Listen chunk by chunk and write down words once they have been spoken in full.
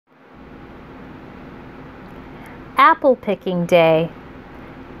apple picking day.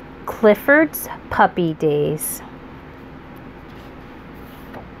 Clifford's puppy days.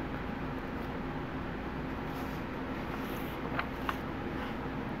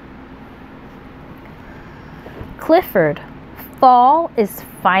 Clifford, fall is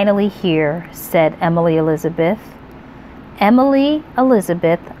finally here, said Emily Elizabeth. Emily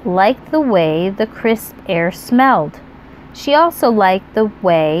Elizabeth liked the way the crisp air smelled. She also liked the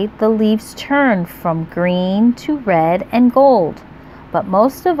way the leaves turned from green to red and gold. But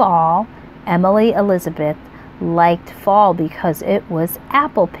most of all, Emily Elizabeth liked fall because it was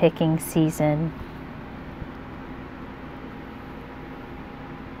apple picking season.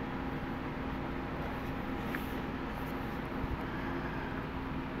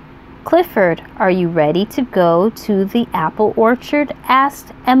 Clifford, are you ready to go to the apple orchard?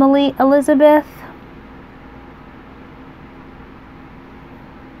 Asked Emily Elizabeth.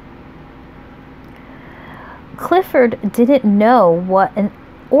 Clifford didn't know what an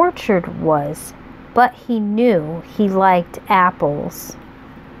orchard was, but he knew he liked apples.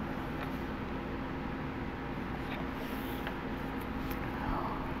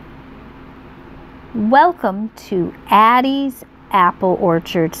 Welcome to Addie's apple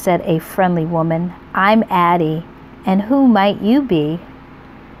orchard, said a friendly woman. I'm Addie, and who might you be?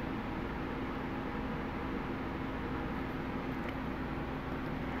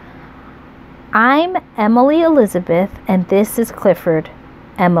 I'm Emily Elizabeth, and this is Clifford,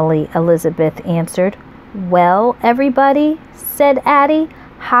 Emily Elizabeth answered. Well, everybody, said Addie,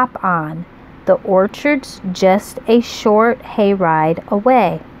 hop on. The orchard's just a short hayride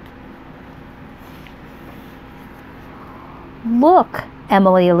away. Look,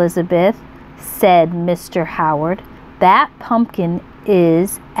 Emily Elizabeth, said Mr. Howard, that pumpkin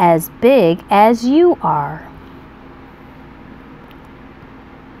is as big as you are.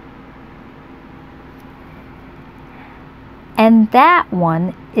 And that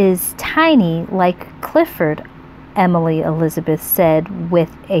one is tiny like Clifford, Emily Elizabeth said with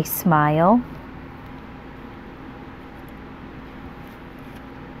a smile.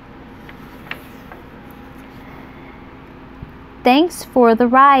 Thanks for the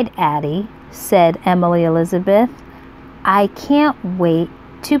ride, Addie, said Emily Elizabeth. I can't wait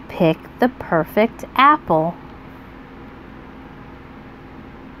to pick the perfect apple.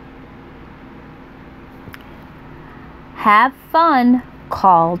 Have fun,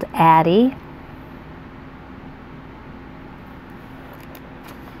 called Addie.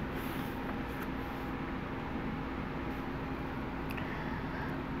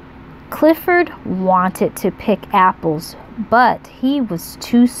 Clifford wanted to pick apples, but he was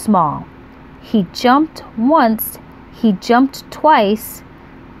too small. He jumped once, he jumped twice,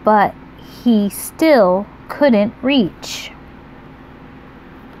 but he still couldn't reach.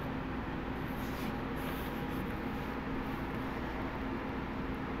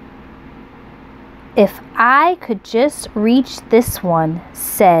 If I could just reach this one,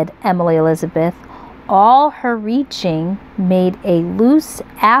 said Emily Elizabeth. All her reaching made a loose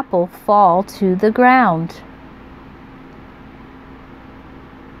apple fall to the ground.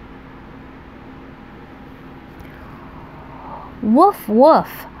 Woof,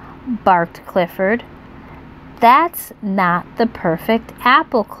 woof, barked Clifford. That's not the perfect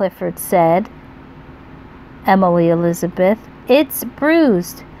apple, Clifford said. Emily Elizabeth, it's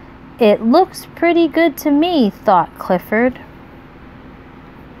bruised. It looks pretty good to me, thought Clifford.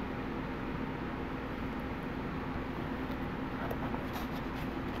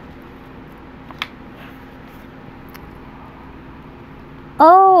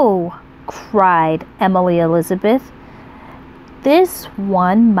 Oh, cried Emily Elizabeth. This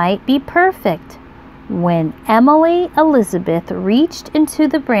one might be perfect. When Emily Elizabeth reached into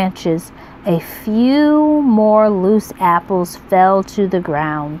the branches, a few more loose apples fell to the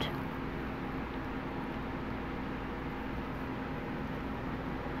ground.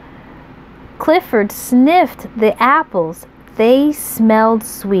 Clifford sniffed the apples. They smelled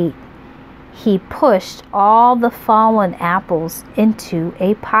sweet. He pushed all the fallen apples into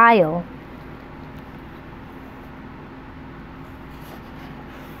a pile.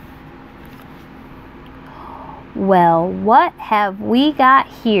 Well, what have we got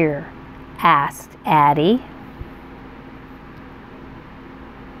here? Asked Addie.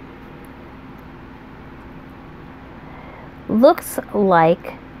 Looks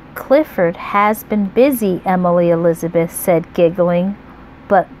like Clifford has been busy, Emily Elizabeth said, giggling.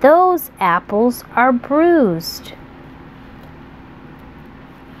 But those apples are bruised.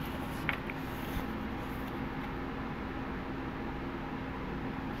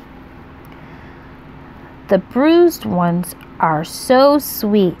 The bruised ones are so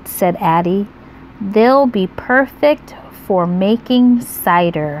sweet, said Addie. They'll be perfect for making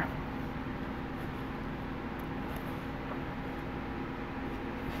cider.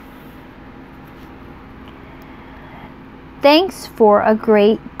 Thanks for a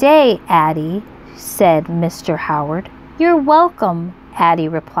great day, Addie, said Mr. Howard. You're welcome, Addie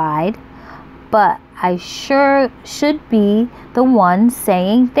replied, but I sure should be the one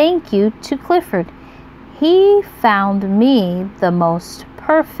saying thank you to Clifford. He found me the most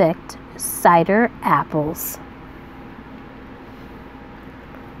perfect cider apples.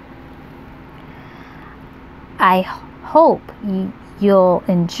 I hope you'll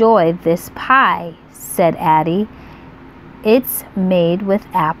enjoy this pie, said Addie. It's made with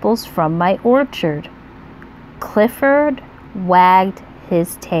apples from my orchard. Clifford wagged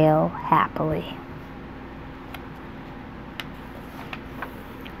his tail happily.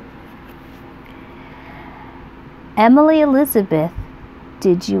 Emily Elizabeth,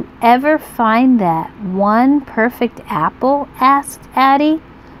 did you ever find that one perfect apple? Asked Addie.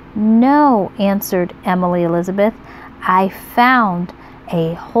 No, answered Emily Elizabeth. I found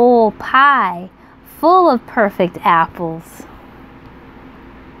a whole pie full of perfect apples.